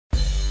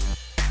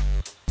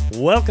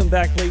Welcome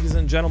back, ladies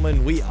and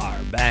gentlemen. We are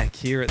back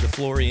here at the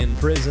Florian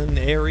prison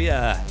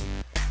area.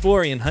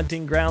 Florian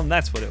hunting ground,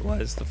 that's what it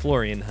was, the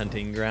Florian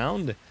hunting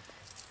ground.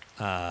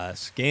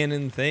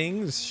 Scanning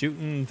things,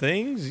 shooting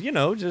things, you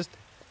know, just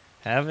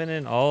having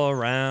an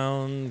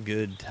all-around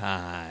good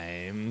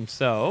time.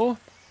 So,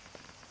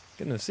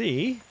 gonna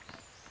see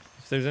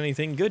if there's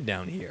anything good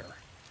down here.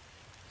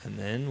 And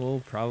then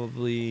we'll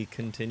probably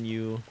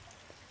continue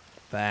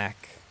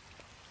back.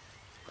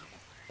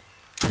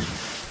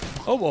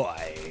 Oh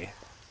boy.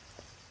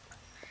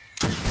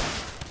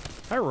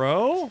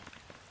 Hello.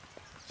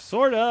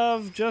 Sort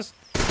of, just...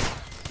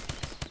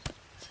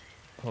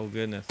 Oh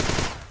goodness.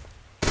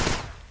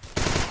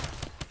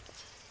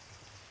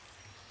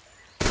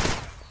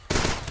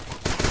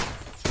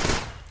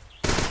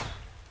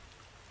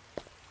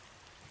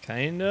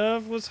 Kind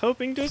of was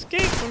hoping to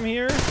escape from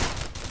here.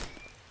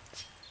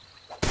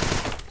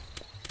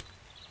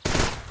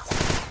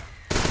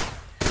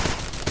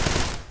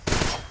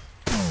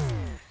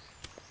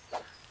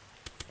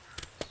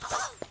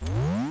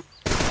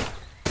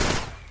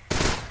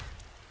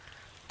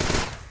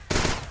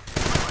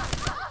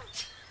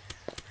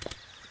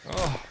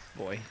 Oh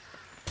boy.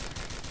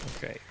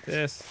 Okay,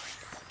 this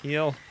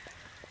heal.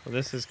 Well,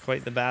 this is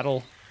quite the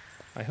battle.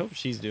 I hope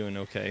she's doing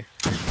okay.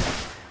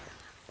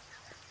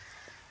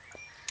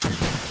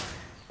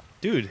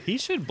 Dude, he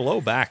should blow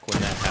back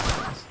when that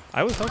happens.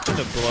 I was hoping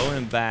to blow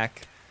him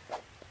back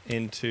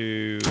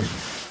into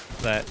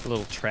that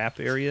little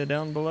trap area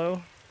down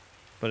below,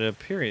 but it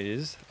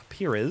appears.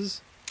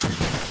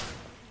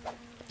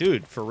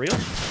 Dude, for real?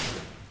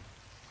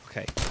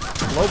 Okay,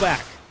 blow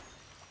back.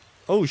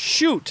 Oh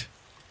shoot!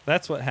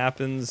 That's what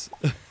happens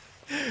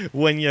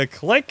when you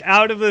click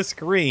out of the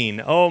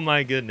screen. Oh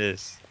my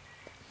goodness.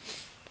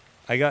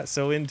 I got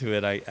so into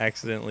it, I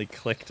accidentally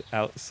clicked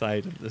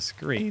outside of the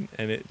screen,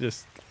 and it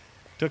just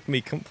took me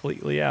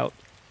completely out.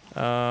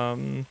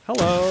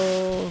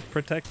 Hello,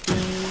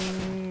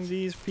 protecting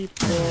these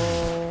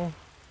people.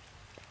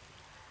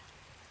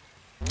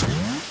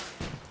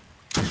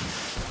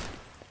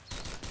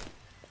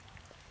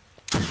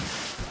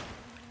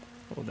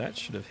 Oh, that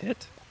should have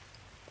hit.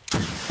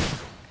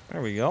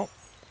 There we go.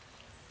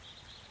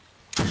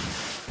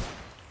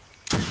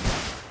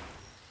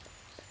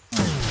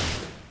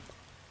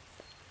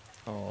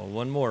 Oh,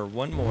 one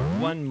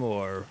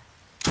more.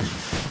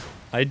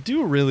 I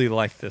do really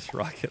like this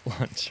rocket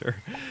launcher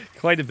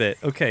quite a bit.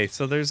 Okay,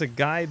 so there's a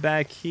guy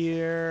back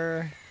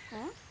here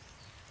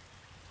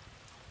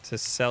to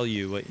sell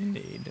you what you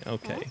need.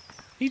 Okay.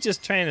 He's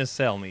just trying to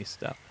sell me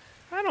stuff.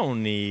 I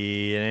don't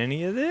need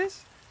any of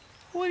this.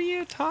 What are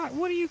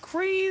you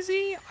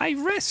crazy? I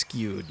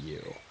rescued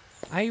you,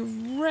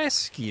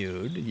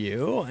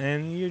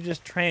 and you're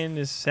just trying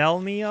to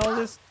sell me all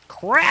this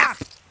crap.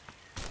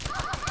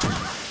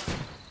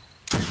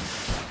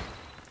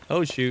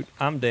 Oh shoot,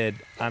 I'm dead.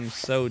 I'm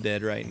so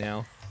dead right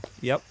now.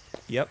 Yep.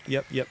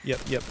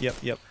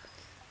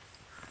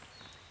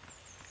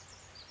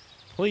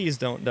 Please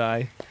don't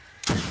die.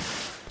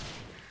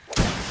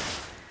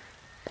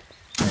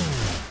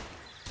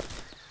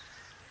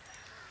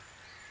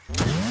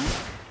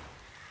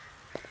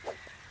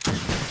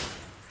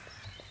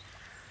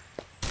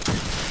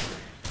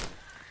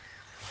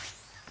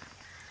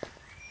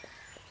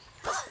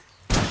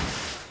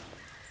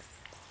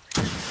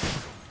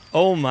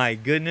 Oh my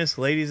goodness,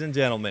 ladies and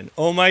gentlemen.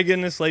 Oh my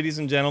goodness, ladies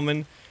and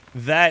gentlemen.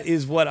 That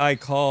is what I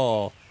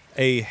call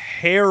a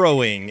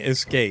harrowing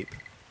escape.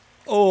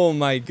 Oh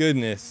my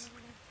goodness.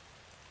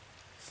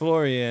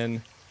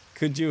 Florian,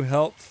 could you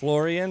help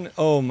Florian?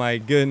 Oh my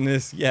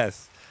goodness,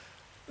 yes.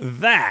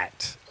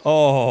 That,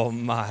 oh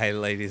my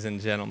ladies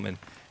and gentlemen,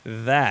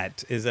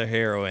 that is a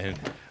harrowing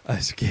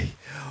escape.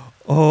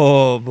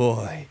 Oh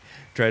boy,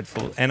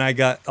 dreadful. And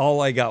all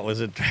I got was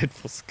a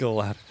dreadful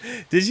skull out.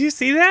 Did you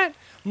see that?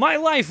 My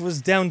life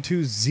was down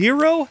to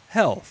 0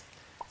 health.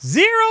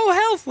 0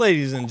 health,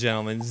 ladies and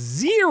gentlemen.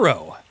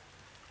 0.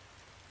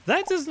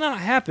 That does not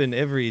happen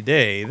every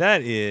day.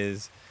 That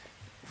is...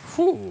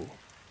 Whew.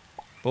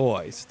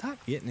 Boy,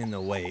 stop getting in the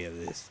way of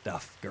this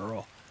stuff,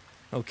 girl.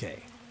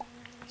 Okay.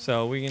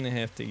 So we're going to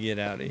have to get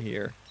out of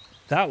here.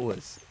 That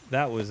was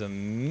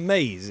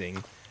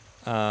amazing.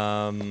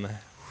 Whoo-wee.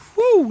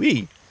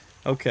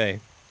 Okay.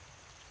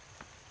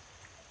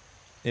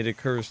 It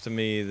occurs to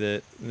me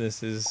that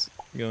this is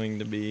going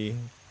to be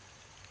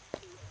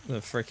the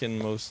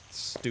frickin' most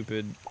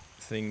stupid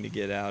thing to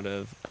get out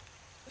of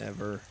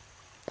ever.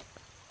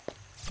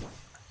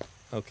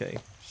 Okay,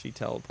 she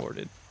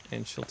teleported,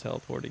 and she'll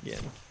teleport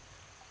again.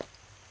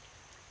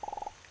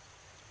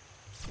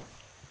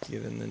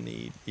 Given the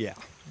need. Yeah,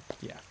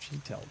 she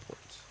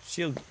teleports.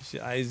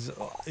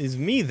 It's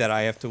me that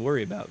I have to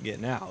worry about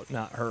getting out,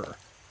 not her.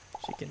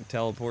 She can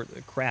teleport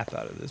the crap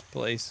out of this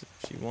place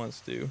if she wants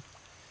to.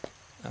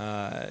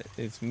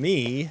 It's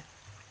me.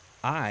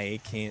 I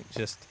can't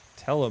just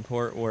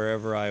teleport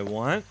wherever I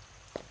want.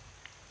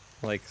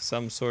 Like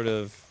some sort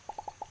of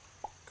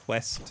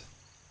quest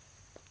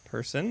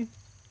person.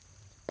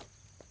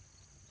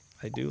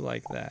 I do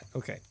like that.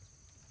 Okay.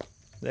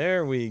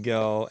 There we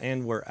go.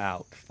 And we're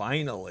out.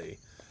 Finally.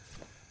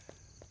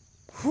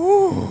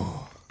 Whew.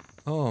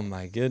 Oh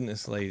my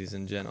goodness, ladies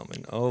and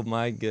gentlemen. Oh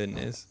my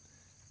goodness.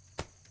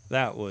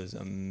 That was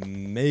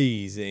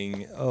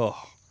amazing.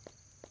 Oh,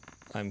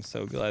 I'm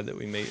so glad that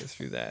we made it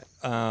through that.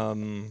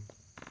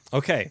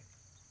 Okay.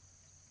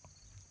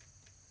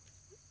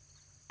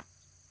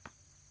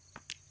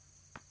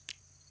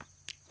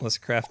 Let's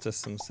craft us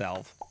some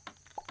salve.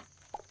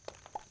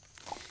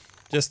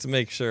 Just to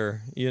make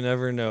sure. You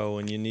never know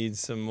when you need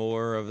some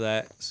more of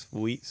that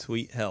sweet,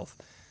 sweet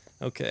health.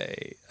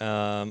 Okay.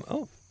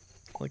 Oh,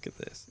 look at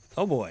this.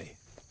 Oh boy.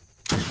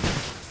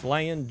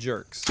 Flying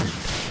jerks.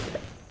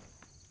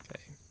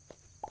 Okay.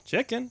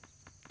 Chicken.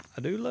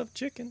 I do love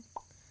chicken.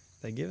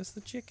 They give us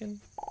the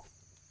chicken.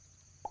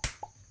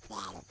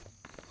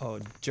 Oh,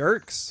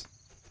 jerks.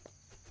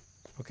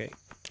 Okay.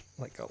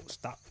 Let go.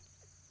 Stop.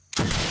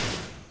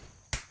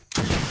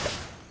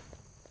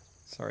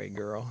 Sorry,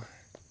 girl.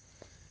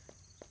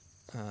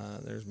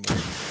 There's more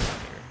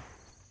here.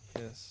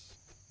 Yes.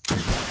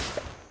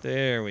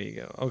 There we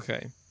go.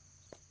 Okay.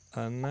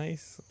 A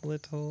nice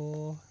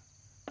little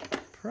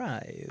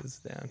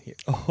prize down here.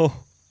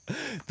 Oh,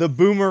 the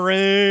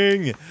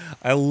boomerang.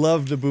 I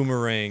love the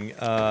boomerang.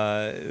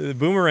 The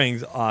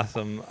boomerang's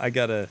awesome. I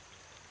gotta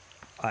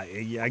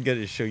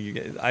show you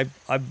guys.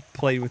 I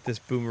played with this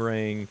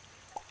boomerang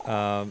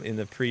in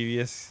the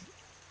previous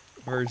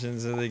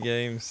versions of the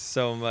game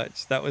so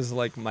much. That was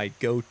like my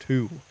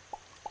go-to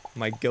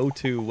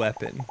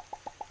weapon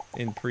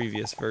in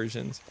previous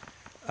versions.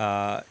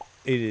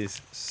 It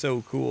is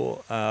so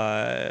cool.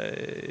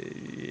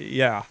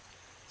 Yeah.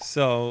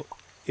 So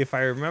if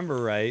I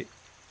remember right,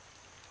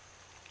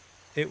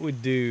 it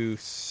would do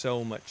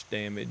so much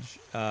damage.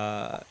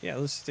 Yeah,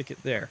 let's stick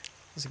it there.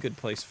 That's a good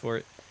place for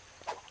it.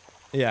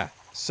 Yeah,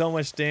 so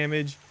much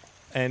damage,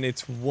 and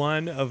it's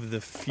one of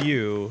the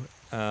few.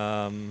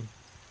 Wow,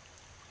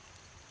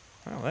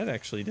 that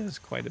actually does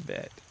quite a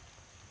bit.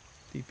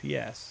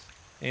 DPS.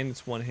 And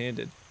it's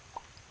one-handed.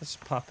 Let's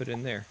pop it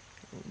in there.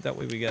 That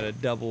way we got a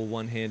double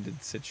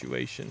one-handed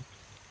situation.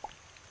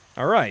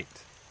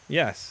 Alright.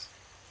 Yes.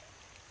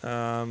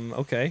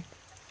 Okay.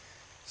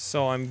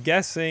 So I'm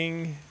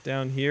guessing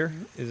down here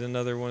is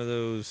another one of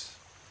those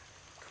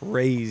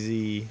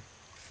crazy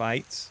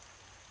fights.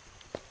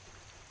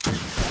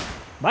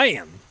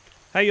 Bam!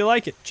 How you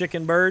like it,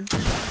 chicken bird?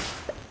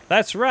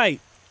 That's right.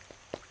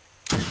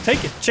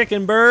 Take it,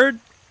 chicken bird.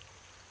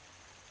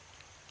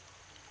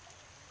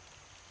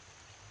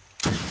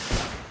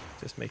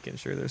 Just making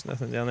sure there's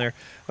nothing down there.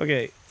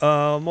 Okay,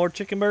 more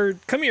chicken bird.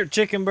 Come here,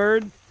 chicken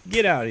bird.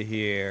 Get out of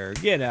here.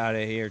 Get out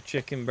of here,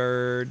 chicken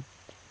bird.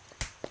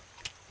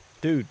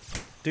 Dude,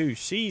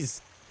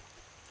 she's...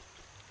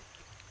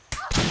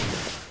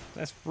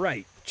 That's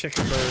right,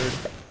 chicken bird.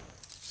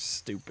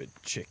 Stupid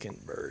chicken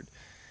bird.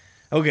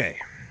 Okay.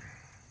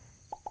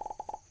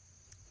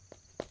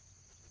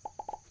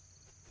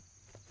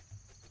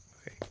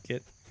 Okay,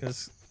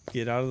 let's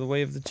get out of the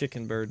way of the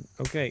chicken bird.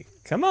 Okay,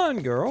 come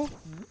on, girl.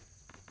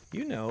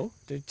 You know,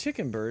 the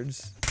chicken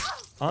bird's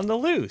on the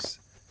loose.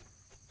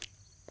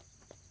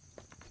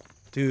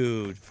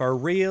 Dude, for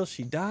real,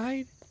 she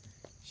died?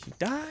 She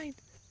died?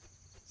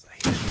 I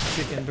hate you,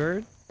 chicken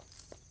bird.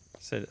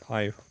 Said,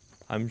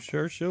 I'm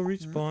sure she'll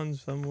respawn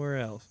somewhere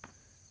else.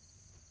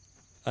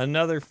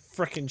 Another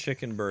frickin'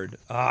 chicken bird.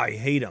 Ah, I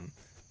hate him.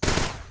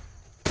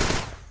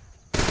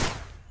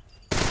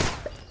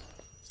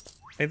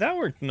 Hey, that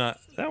worked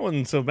not. That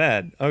wasn't so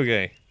bad.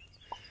 Okay.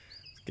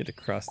 Let's get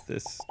across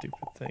this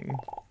stupid thing.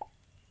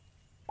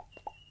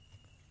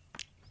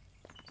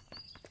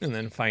 And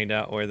then find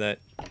out where that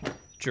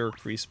jerk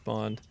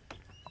respawned.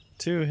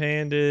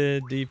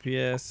 Two-handed,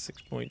 DPS,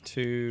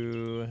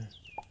 6.2.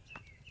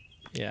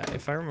 Yeah,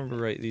 if I remember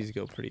right, these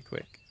go pretty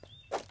quick.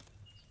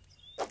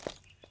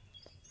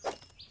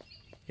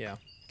 Yeah,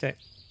 okay.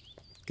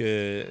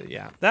 Good,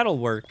 yeah, that'll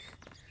work.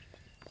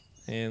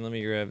 And let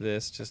me grab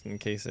this just in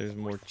case there's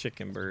more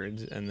chicken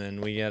birds. And then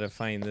we gotta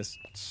find this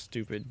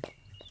stupid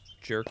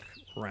jerk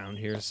around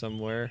here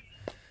somewhere.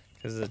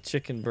 Because the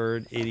chicken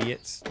bird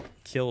idiots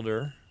killed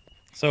her.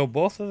 So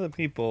both of the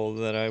people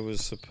that I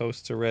was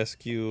supposed to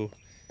rescue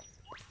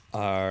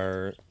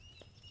are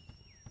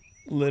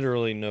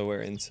literally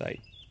nowhere in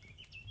sight.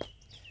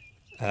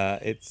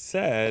 It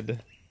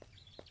said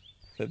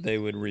that they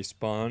would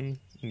respawn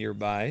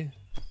nearby.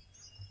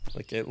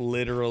 Like, it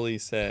literally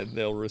said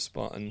they'll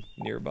respawn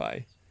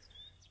nearby.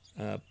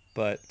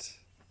 But...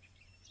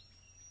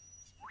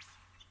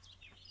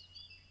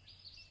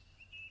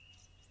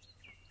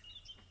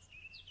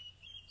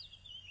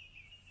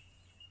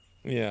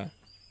 yeah.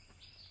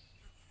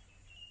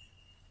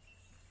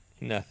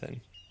 Nothing.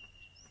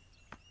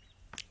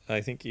 I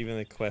think even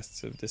the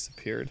quests have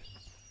disappeared.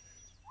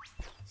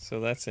 So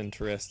that's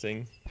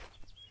interesting.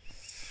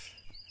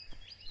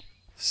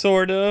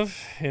 Sort of,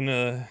 in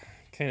a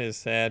kind of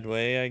sad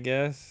way, I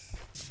guess.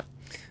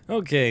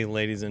 Okay,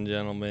 ladies and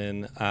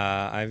gentlemen,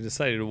 I've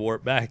decided to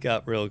warp back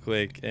up real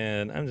quick,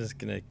 and I'm just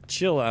gonna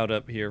chill out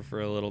up here for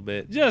a little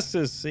bit, just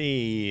to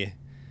see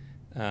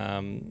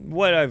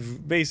what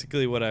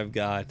I've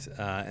got,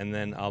 and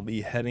then I'll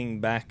be heading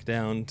back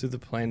down to the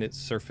planet's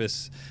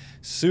surface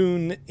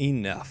soon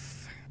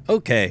enough.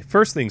 Okay,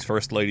 first things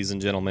first, ladies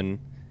and gentlemen.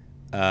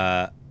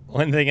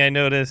 One thing I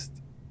noticed,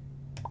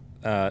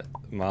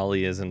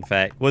 Molly was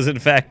in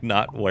fact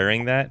not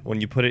wearing that.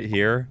 When you put it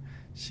here,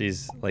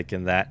 she's like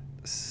in that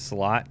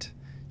slot.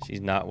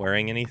 She's not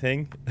wearing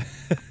anything.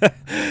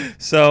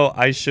 So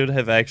I should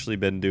have actually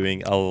been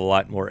doing a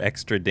lot more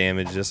extra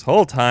damage this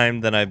whole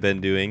time than I've been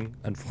doing,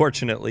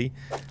 unfortunately.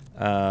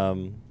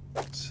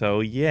 So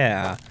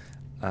yeah,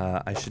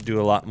 I should do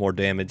a lot more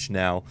damage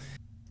now.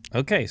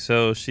 Okay,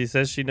 so she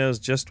says she knows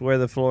just where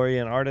the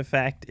Florian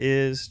artifact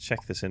is.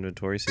 Check this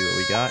inventory, see what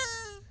we got.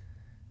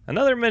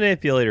 Another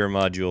manipulator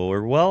module.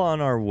 We're well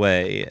on our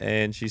way.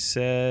 And she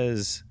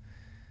says,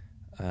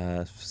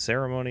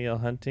 ceremonial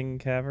hunting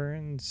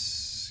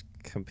caverns,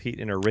 compete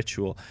in a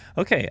ritual.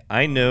 Okay,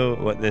 I know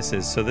what this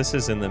is. So this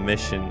is in the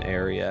mission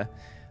area.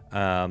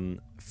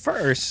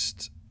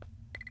 First,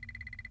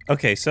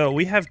 okay, so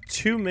we have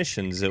 2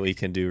 missions that we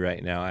can do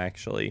right now,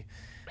 actually.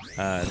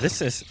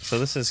 This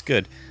is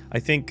good. I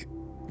think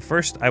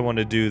first I want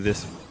to do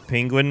this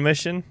penguin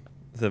mission,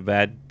 the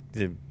bad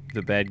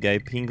guy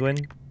penguin,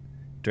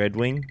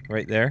 Dreadwing,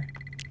 right there.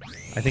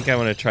 I think I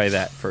want to try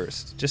that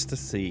first, just to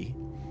see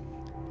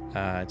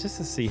how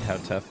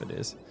tough it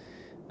is.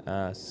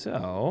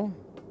 So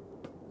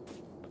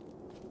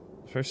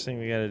first thing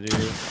we gotta do.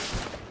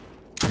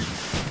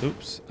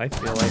 Oops, I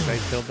feel like I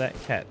killed that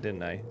cat,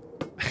 didn't I?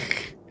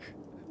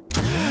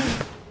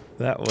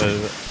 That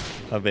was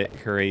a bit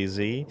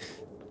crazy.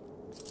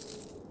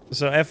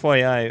 So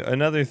FYI,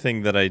 another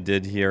thing that I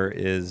did here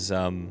is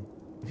I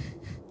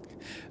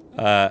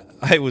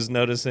was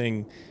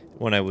noticing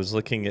when I was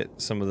looking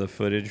at some of the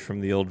footage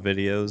from the old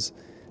videos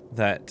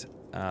that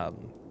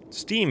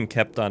Steam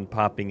kept on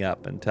popping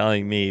up and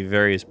telling me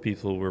various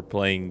people were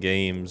playing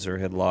games or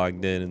had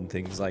logged in and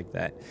things like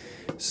that.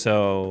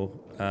 So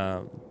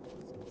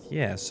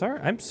yeah,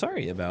 I'm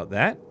sorry about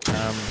that.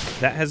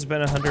 That has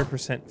been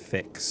 100%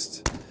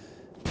 fixed.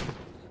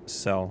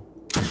 So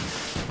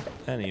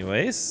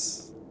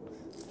anyways,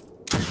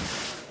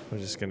 we're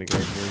just gonna go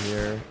through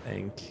here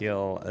and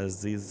kill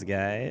these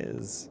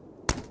guys.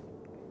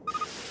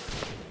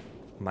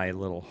 My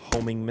little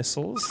homing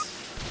missiles.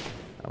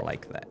 I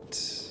like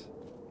that.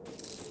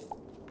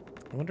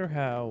 I wonder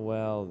how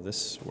well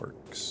this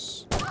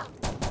works.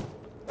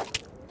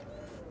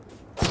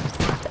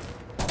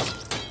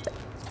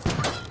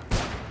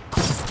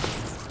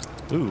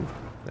 Ooh,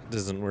 that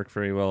doesn't work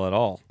very well at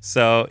all.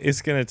 So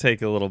it's gonna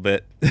take a little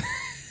bit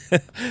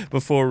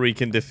before we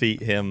can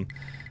defeat him.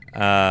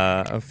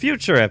 A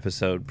future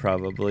episode,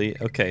 probably.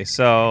 Okay,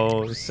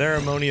 so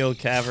ceremonial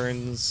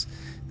caverns.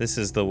 This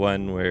is the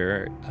one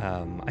where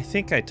I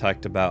think I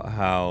talked about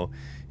how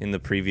in the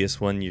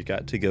previous one you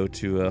got to go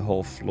to a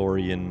whole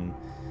Florian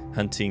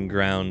hunting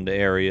ground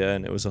area,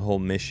 and it was a whole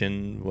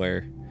mission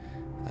where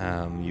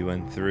you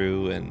went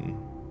through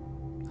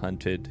and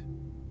hunted,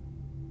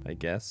 I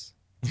guess.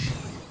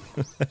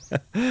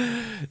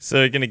 So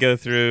we're gonna go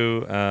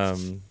through.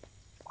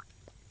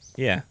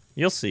 Yeah,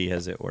 you'll see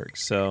as it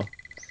works. So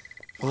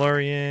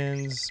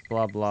Florians,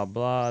 blah blah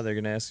blah. They're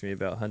gonna ask me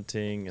about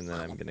hunting, and then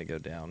I'm gonna go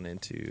down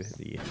into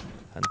the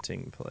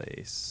hunting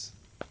place.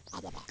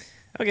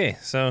 Okay,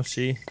 so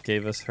she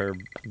gave us her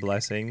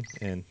blessing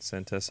and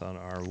sent us on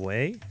our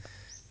way.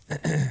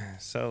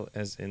 So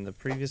as in the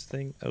previous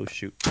thing, oh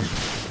shoot.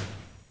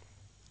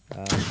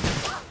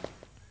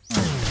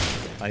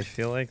 I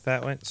feel like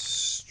that went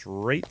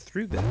straight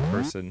through that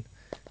person.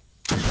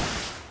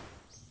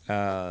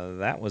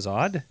 That was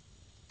odd.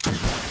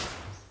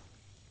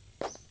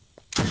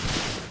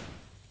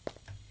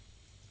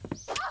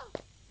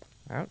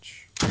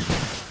 Ouch.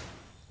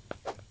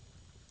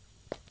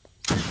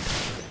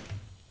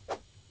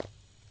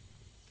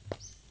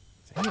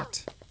 Dang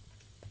it.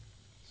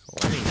 So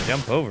let me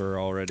jump over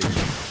already.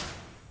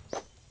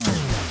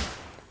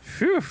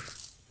 Phew.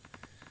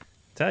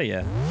 Tell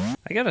ya,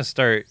 I gotta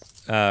start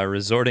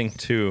resorting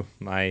to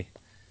my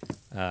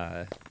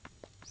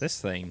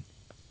this thing.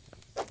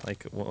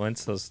 Like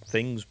once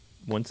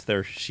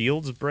their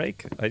shields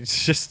break, I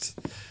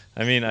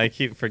mean, I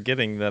keep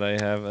forgetting that I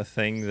have a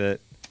thing that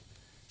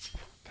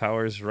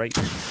powers right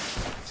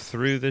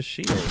through the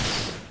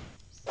shields.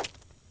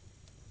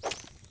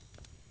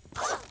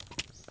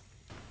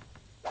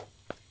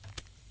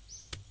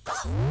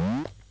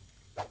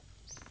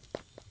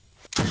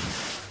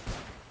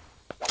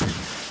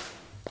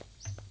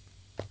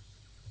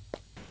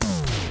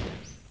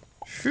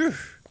 Phew.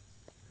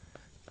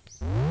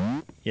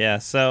 Yeah,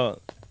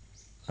 so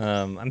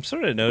I'm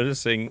sort of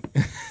noticing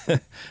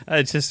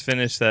I just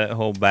finished that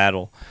whole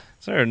battle.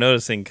 Sort of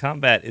noticing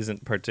combat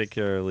isn't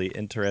particularly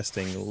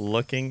interesting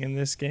looking in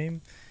this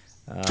game,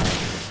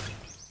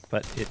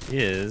 but it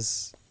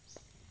is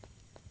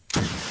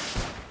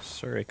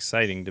sure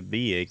exciting to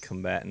be a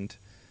combatant.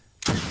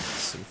 Let's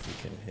see if we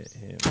can hit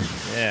him.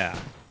 Yeah.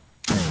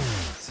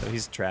 So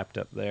he's trapped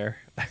up there.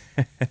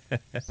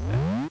 That's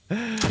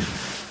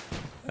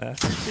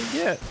what you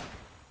get.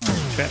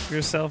 trap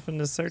yourself in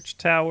the search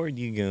tower,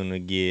 you're gonna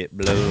get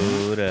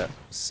blowed up,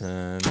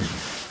 son.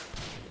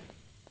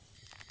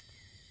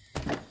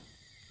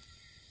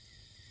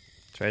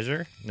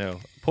 Treasure? No.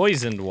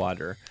 Poisoned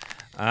water.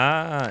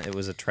 Ah, it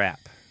was a trap.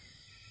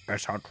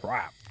 It's a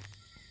trap.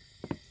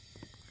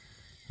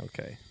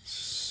 Okay.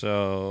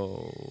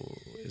 So,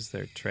 is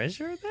there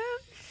treasure then?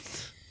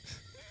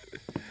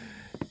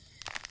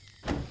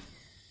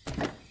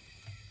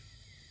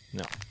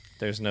 No,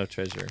 there's no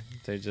treasure.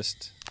 They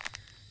just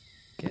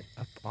get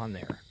up on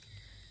there.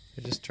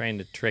 They're just trying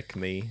to trick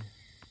me.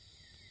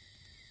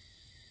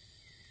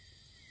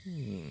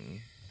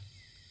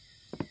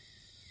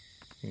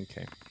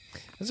 Okay.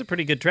 That's a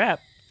pretty good trap.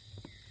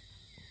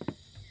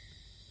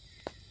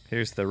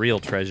 Here's the real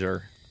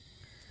treasure.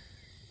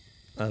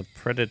 A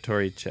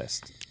predatory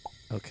chest.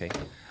 Okay.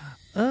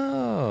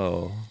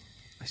 Oh.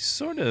 I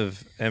sort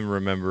of am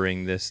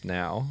remembering this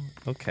now.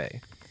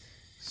 Okay.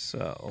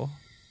 So,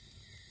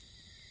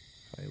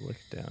 if I look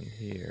down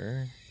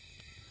here.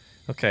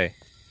 Okay.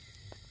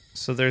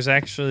 So there's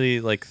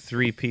actually like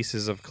 3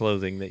 pieces of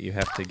clothing that you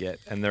have to get,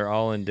 and they're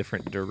all in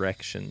different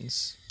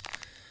directions.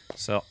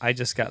 So I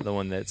just got the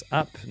one that's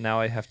up. Now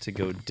I have to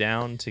go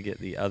down to get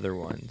the other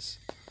ones.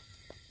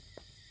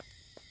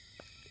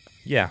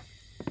 Yeah.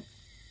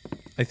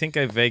 I think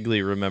I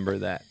vaguely remember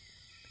that.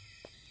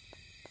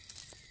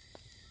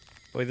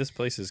 Boy, this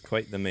place is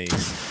quite the maze.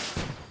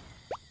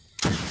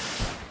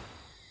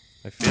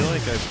 I feel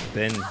like I've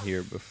been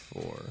here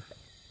before.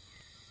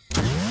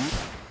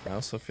 I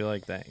also feel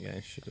like that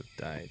guy should have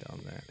died on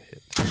that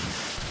hit.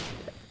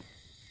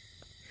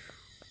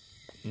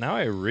 Now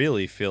I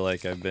really feel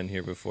like I've been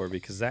here before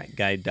because that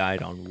guy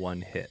died on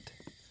 1 hit.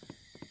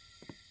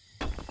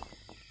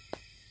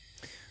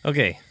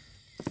 Okay.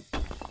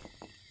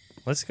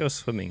 Let's go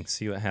swimming,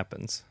 see what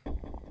happens.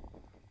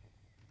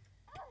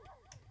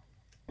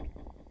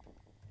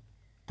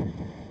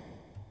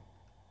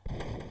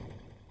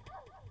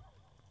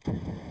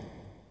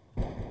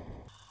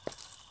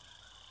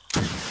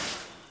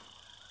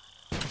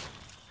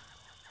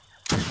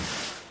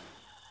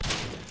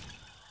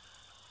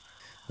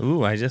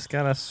 Ooh, I just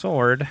got a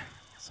sword.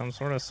 Some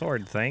sort of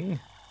sword thing.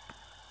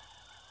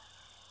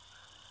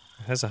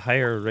 It has a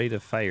higher rate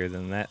of fire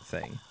than that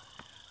thing.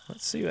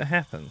 Let's see what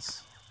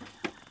happens.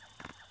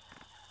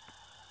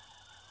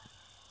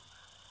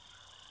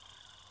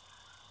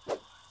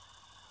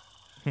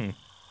 I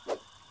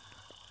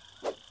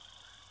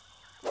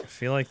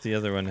feel like the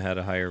other one had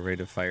a higher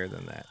rate of fire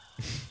than that.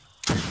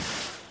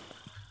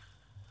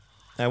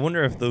 I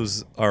wonder if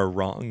those are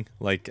wrong.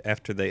 Like,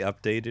 after they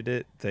updated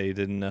it, they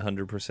didn't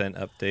 100%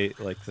 update,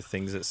 like, the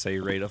things that say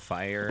rate of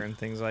fire and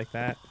things like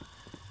that.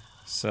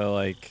 So,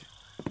 like,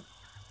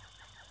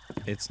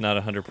 it's not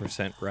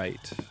 100%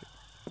 right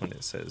when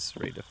it says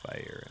rate of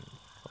fire and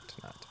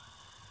whatnot.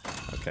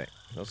 Okay,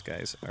 those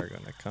guys are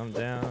going to come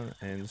down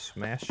and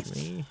smash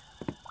me.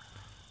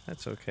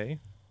 That's okay.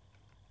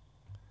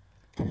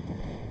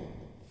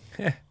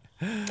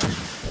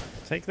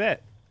 Take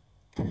that,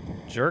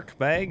 jerk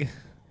bag.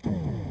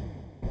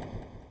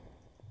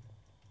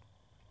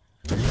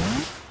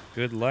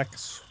 Good luck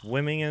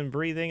swimming and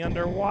breathing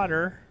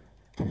underwater.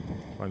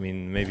 I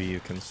mean, maybe you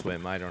can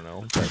swim, I don't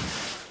know, but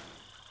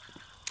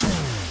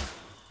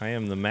I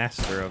am the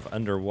master of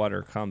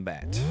underwater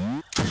combat.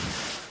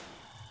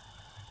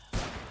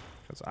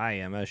 Because I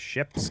am a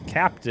ship's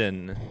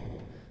captain.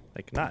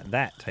 Like, not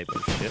that type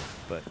of ship,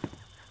 but...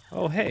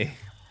 Oh, hey.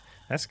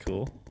 That's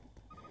cool.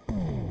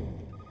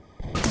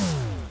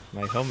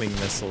 My homing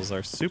missiles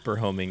are super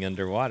homing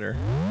underwater.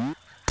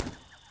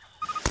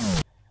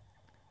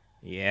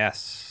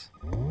 Yes.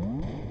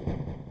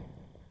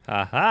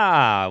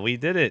 Haha! We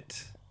did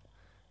it!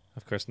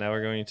 Of course, now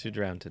we're going to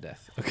drown to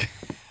death. Okay.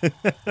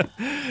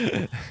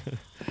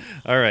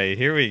 Alright,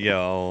 here we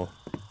go.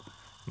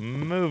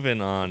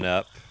 Moving on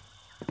up.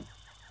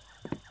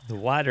 The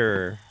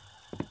water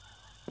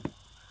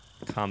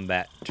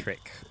combat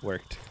trick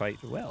worked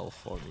quite well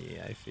for me,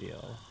 I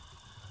feel.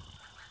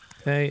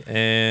 Okay,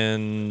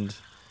 and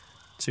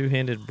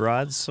two-handed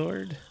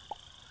broadsword.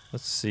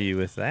 Let's see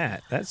with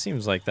that. That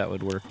seems like that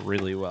would work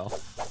really well.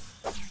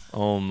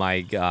 Oh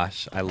my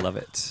gosh, I love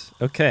it.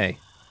 Okay,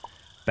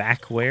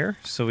 backwear.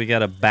 So we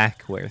got a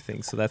backwear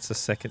thing. So that's the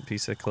second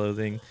piece of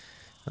clothing.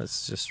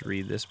 Let's just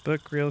read this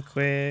book real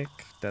quick.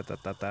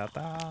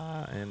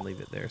 And leave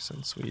it there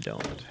since we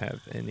don't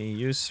have any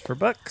use for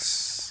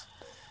books.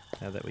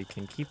 Now that we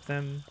can keep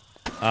them.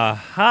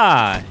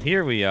 Aha!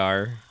 Here we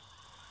are.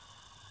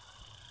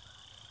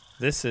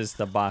 This is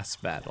the boss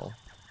battle.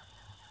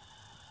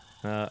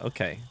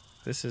 Okay.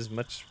 This is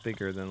much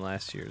bigger than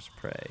last year's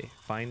prey.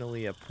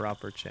 Finally a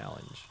proper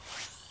challenge.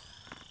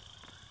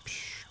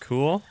 Psh,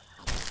 cool.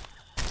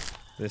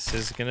 This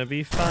is gonna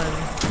be fun.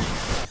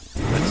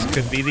 This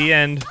could be the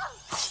end.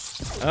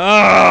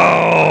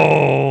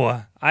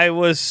 Oh! I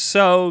was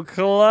so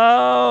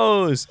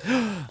close!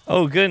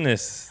 Oh,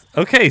 goodness.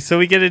 Okay, so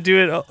we get to do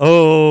it.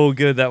 Oh,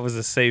 good. That was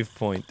a save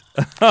point.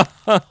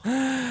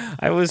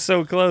 I was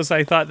so close.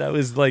 I thought that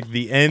was like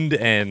the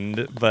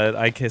end, but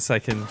I guess I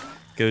can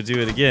go do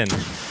it again.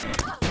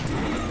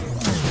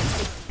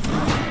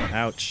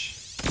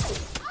 Ouch.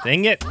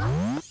 Dang it.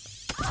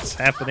 It's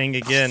happening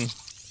again.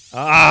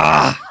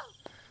 Ah!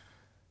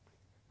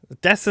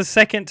 That's the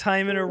second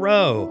time in a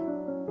row.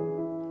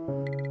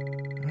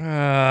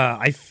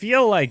 I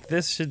feel like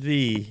this should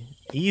be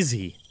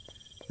easy.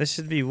 This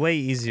should be way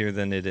easier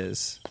than it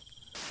is.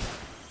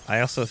 I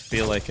also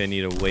feel like I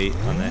need to wait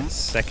on that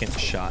second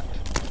shot.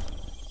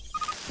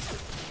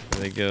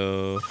 There they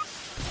go.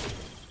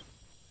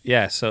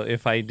 Yeah, so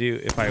if I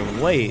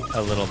wait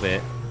a little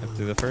bit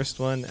after the first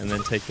one and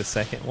then take the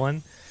second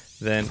one,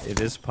 then it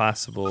is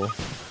possible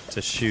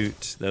to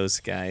shoot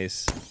those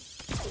guys.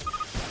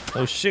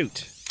 Oh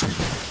shoot!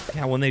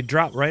 Yeah, when they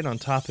drop right on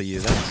top of you,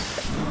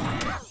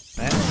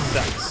 that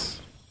sucks.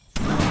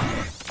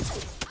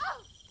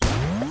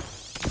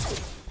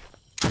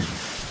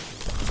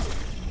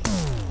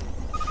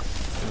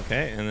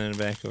 Okay, and then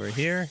back over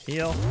here,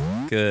 heal.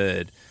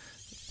 Good.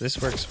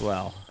 This works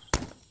well.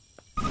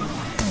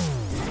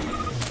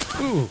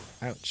 Ooh,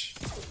 ouch.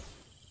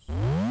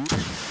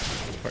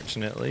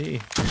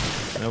 Fortunately,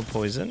 no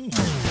poison.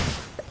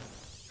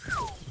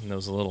 And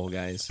those little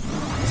guys.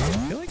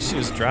 I feel like she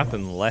was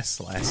dropping less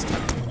last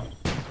time.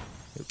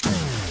 Oops.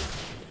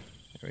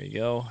 There we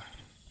go.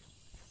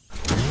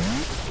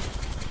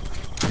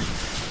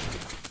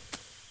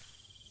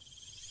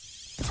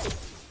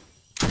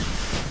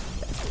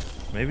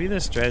 Maybe the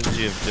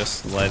strategy of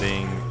just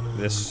letting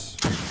this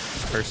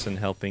person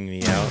helping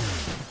me out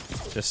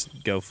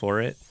just go for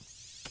it.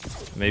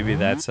 Maybe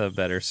that's a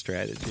better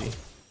strategy.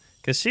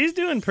 Because she's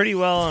doing pretty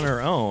well on her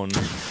own.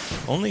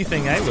 Only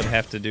thing I would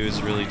have to do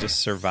is really just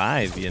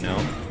survive, you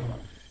know?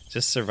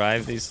 Just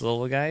survive these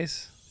little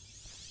guys.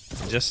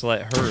 And just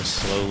let her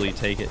slowly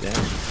take it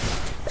down.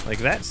 Like,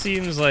 that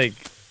seems like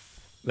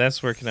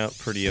that's working out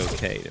pretty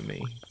okay to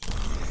me.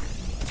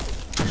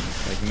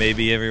 Like,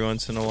 maybe every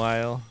once in a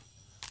while.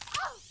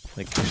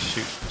 Like,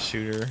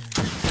 shoot her.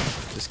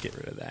 Just get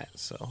rid of that,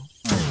 so.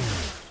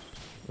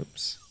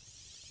 Oops.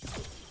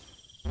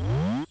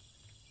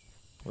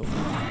 Oh.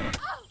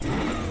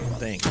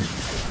 Dang.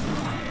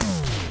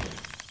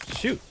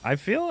 Shoot, I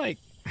feel like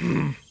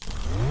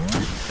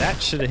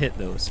that should have hit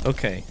those.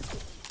 Okay.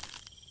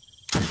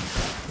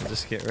 I'll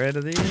just get rid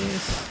of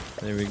these.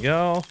 There we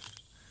go.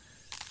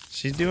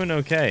 She's doing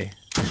okay.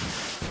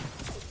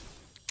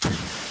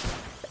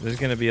 There's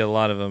gonna be a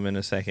lot of them in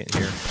a second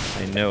here.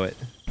 I know it.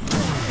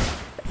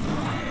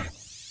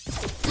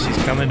 She's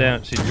coming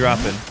down. She's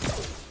dropping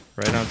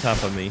right on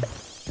top of me.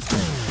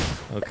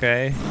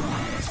 Okay.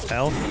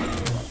 Health.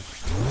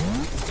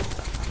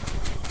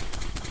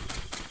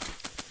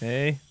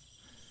 Okay.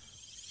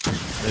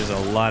 There's a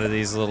lot of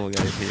these little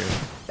guys here.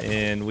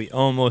 And we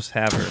almost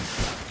have her.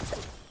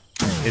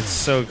 It's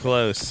so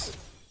close.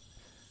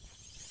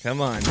 Come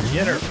on,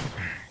 get her.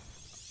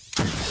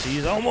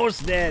 She's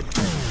almost dead.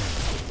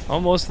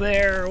 Almost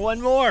there.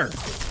 One more.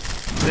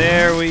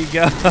 There we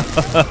go.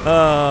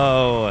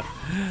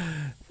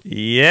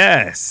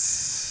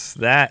 Yes.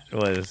 That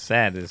was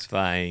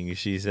satisfying,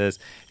 she says.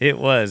 It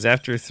was.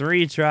 After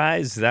 3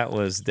 tries, that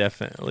was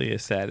definitely a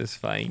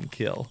satisfying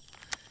kill.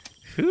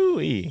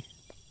 Hooey.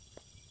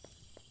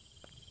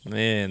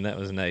 Man, that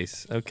was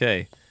nice.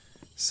 Okay.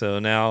 So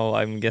now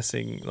I'm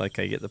guessing like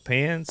I get the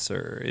pants,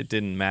 or it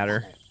didn't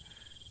matter.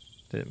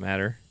 Didn't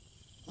matter.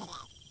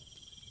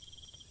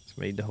 It's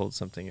made to hold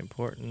something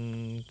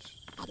important.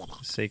 The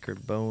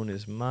sacred bone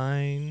is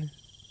mine.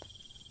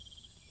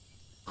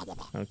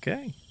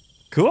 Okay.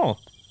 Cool.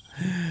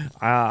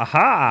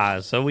 Aha!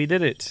 So we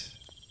did it,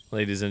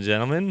 ladies and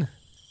gentlemen.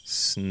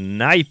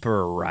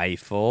 Sniper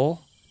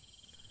rifle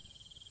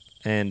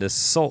and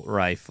assault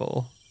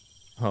rifle.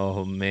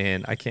 Oh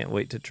man, I can't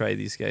wait to try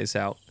these guys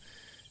out.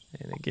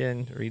 And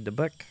again, read the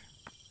book.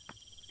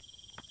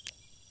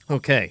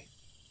 Okay.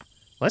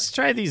 Let's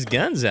try these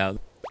guns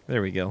out.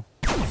 There we go.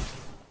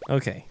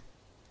 Okay.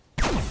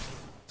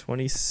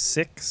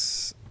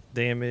 26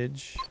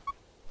 damage.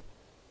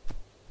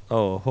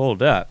 Oh,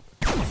 hold up.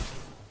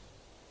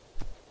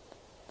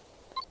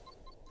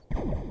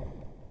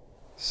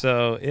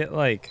 So it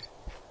like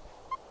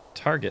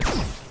targets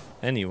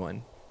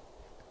anyone.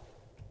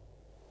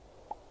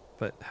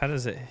 But how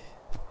does it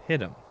hit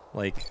them?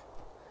 Like,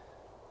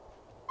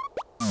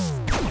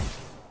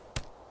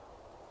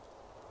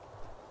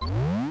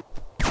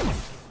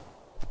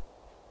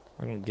 I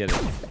don't get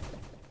it.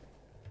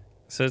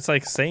 So it's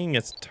like saying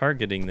it's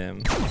targeting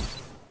them.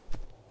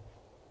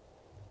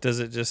 Does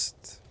it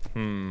just,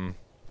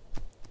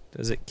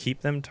 does it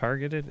keep them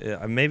targeted?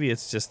 Maybe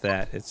it's just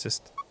that. It's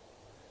just,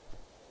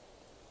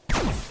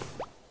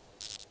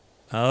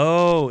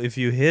 oh, if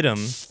you hit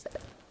them,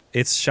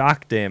 it's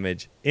shock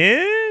damage.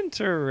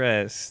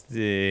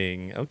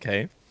 Interesting.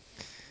 Okay.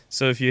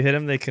 So if you hit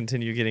them, they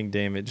continue getting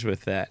damage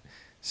with that.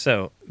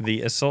 So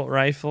the assault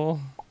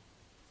rifle,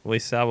 we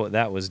saw what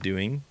that was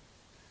doing.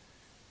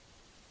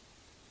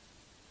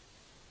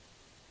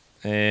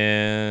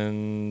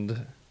 And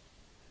let's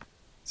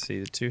see,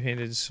 the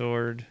two-handed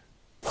sword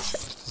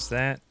does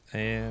that,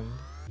 and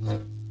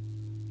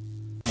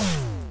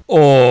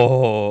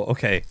oh,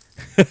 okay.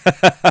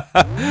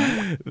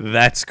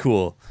 That's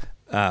cool.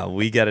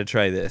 We got to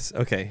try this.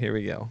 Okay, here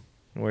we go.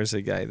 Where's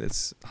the guy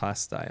that's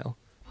hostile?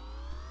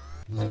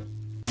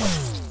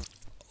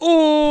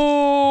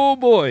 Oh,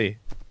 boy.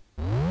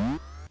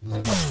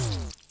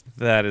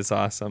 That is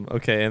awesome.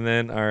 Okay, and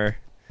then our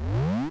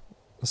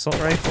assault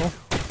rifle.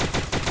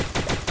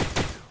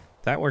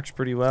 That works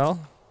pretty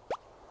well.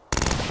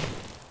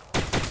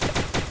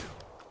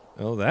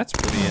 Oh, that's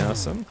pretty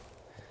awesome.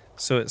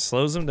 So it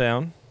slows them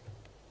down.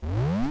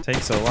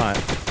 Takes a lot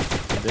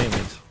of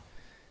damage.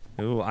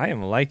 Ooh, I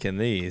am liking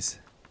these.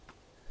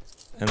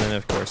 And then,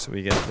 of course,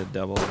 we get the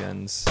double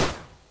guns,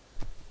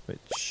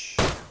 which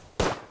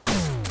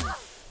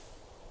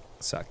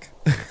suck.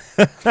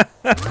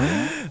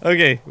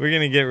 Okay, we're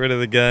gonna get rid of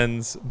the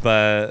guns,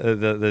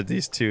 but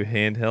these two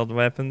handheld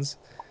weapons.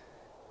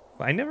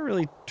 I never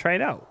really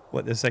tried out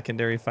what the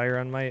secondary fire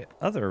on my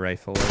other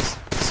rifle was.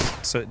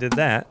 So it did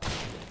that.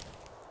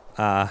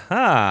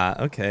 Aha,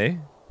 okay.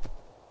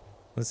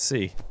 Let's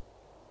see.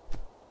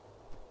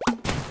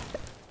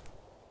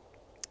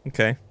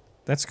 Okay,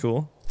 that's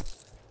cool.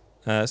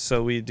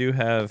 So we do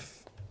have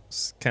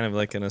kind of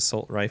like an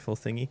assault rifle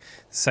thingy.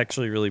 It's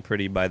actually really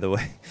pretty, by the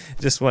way.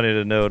 Just wanted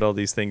to note all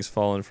these things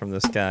falling from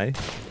the sky.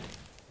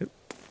 Oop.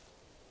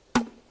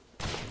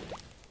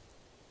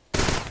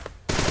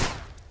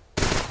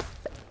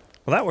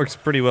 Well, that works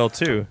pretty well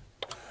too.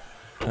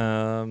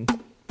 And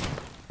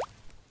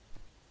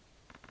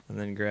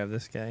then grab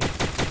this guy.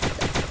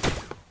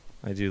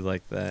 I do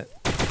like that.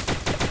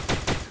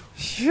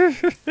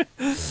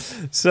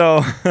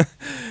 So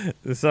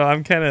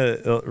I'm kind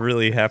of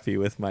really happy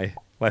with my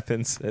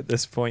weapons at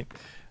this point.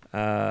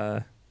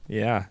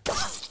 Yeah,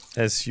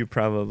 as you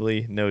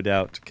probably no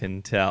doubt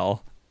can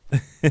tell.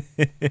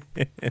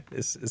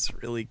 This is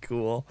really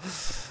cool.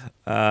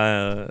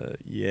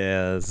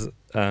 Yes.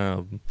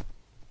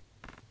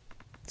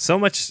 So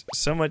much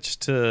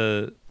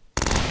to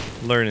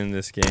learn in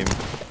this game.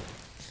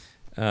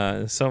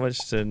 So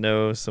much to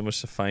know, so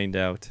much to find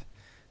out,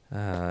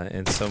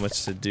 and so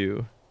much to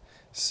do.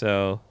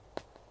 So,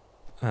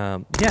 yeah,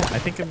 I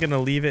think I'm gonna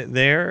leave it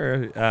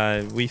there.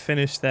 We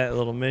finished that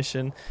little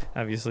mission.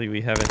 Obviously,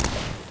 we haven't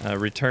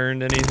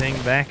returned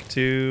anything back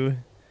to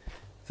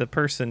the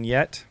person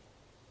yet.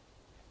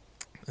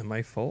 Am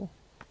I full?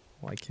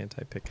 Why can't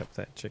I pick up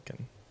that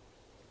chicken?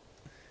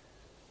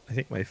 I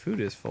think my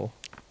food is full.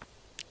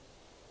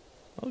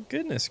 Oh,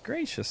 goodness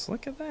gracious,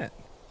 look at that.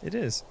 It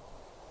is.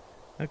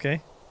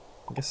 Okay,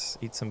 I guess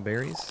eat some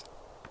berries.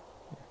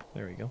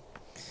 There we go.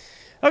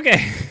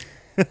 Okay.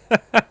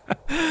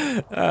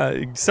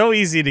 So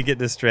easy to get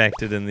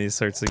distracted in these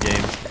sorts of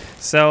games.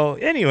 So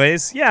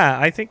anyways, yeah,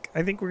 I think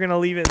we're gonna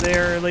leave it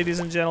there, ladies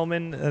and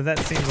gentlemen. That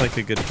seems like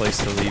a good place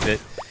to leave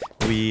it.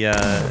 We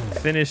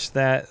finished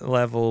that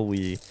level.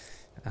 We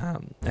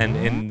and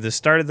in the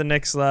start of the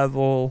next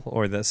level,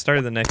 or the start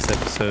of the next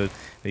episode,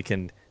 we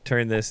can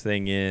turn this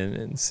thing in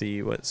and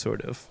see what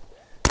sort of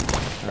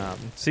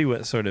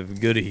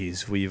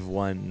goodies we've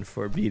won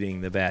for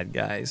beating the bad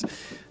guys.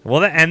 Well,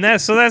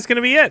 that's going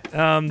to be it.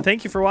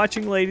 Thank you for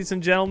watching, ladies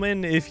and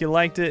gentlemen. If you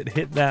liked it,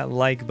 hit that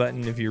like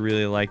button. If you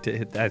really liked it,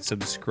 hit that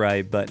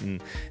subscribe button.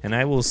 And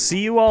I will see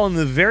you all in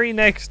the very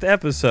next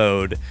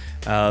episode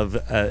of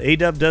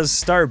A-Dub Does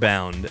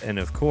Starbound. And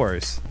of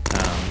course,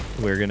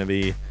 we're going to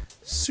be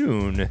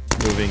soon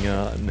moving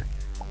on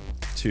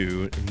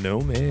to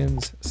No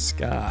Man's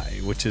Sky,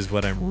 which is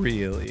what I'm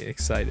really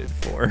excited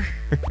for.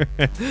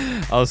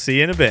 I'll see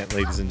you in a bit,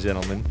 ladies and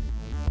gentlemen.